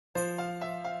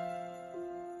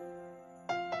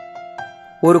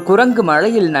ஒரு குரங்கு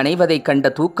மழையில் நனைவதைக்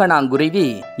கண்ட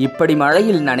தூக்கணாங்குருவி, இப்படி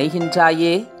மழையில்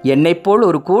நனைகின்றாயே, என்னைப் போல்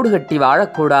ஒரு கூடு கட்டி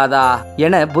வாழக்கூடாதா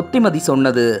என புத்திமதி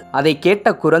சொன்னது. அதை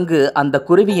கேட்ட குரங்கு அந்த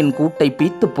குருவியின் கூட்டை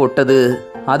பீத்து போட்டது.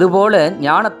 அதுபோல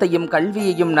ஞானத்தையும்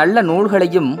கல்வியையும் நல்ல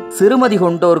நூல்களையும் சிறுமதி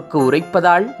கொண்டோர்க்கு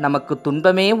உரைப்பதால் நமக்கு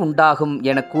துன்பமே உண்டாகும்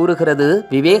என கூறுகிறது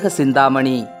விவேக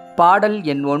சிந்தாமணி. பாடல்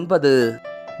எண் 9.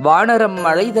 வானரம்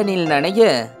மழைதனில்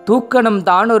நனைய தூக்கணம்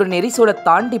தானொரு நெறிசுடத்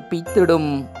தாண்டி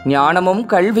பீத்திடும். ஞானமும்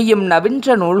கல்வியும்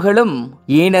நவின்ற நூல்களும்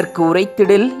ஈனர்க்கு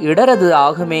உரைத்திடில் இடரது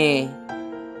ஆகுமே.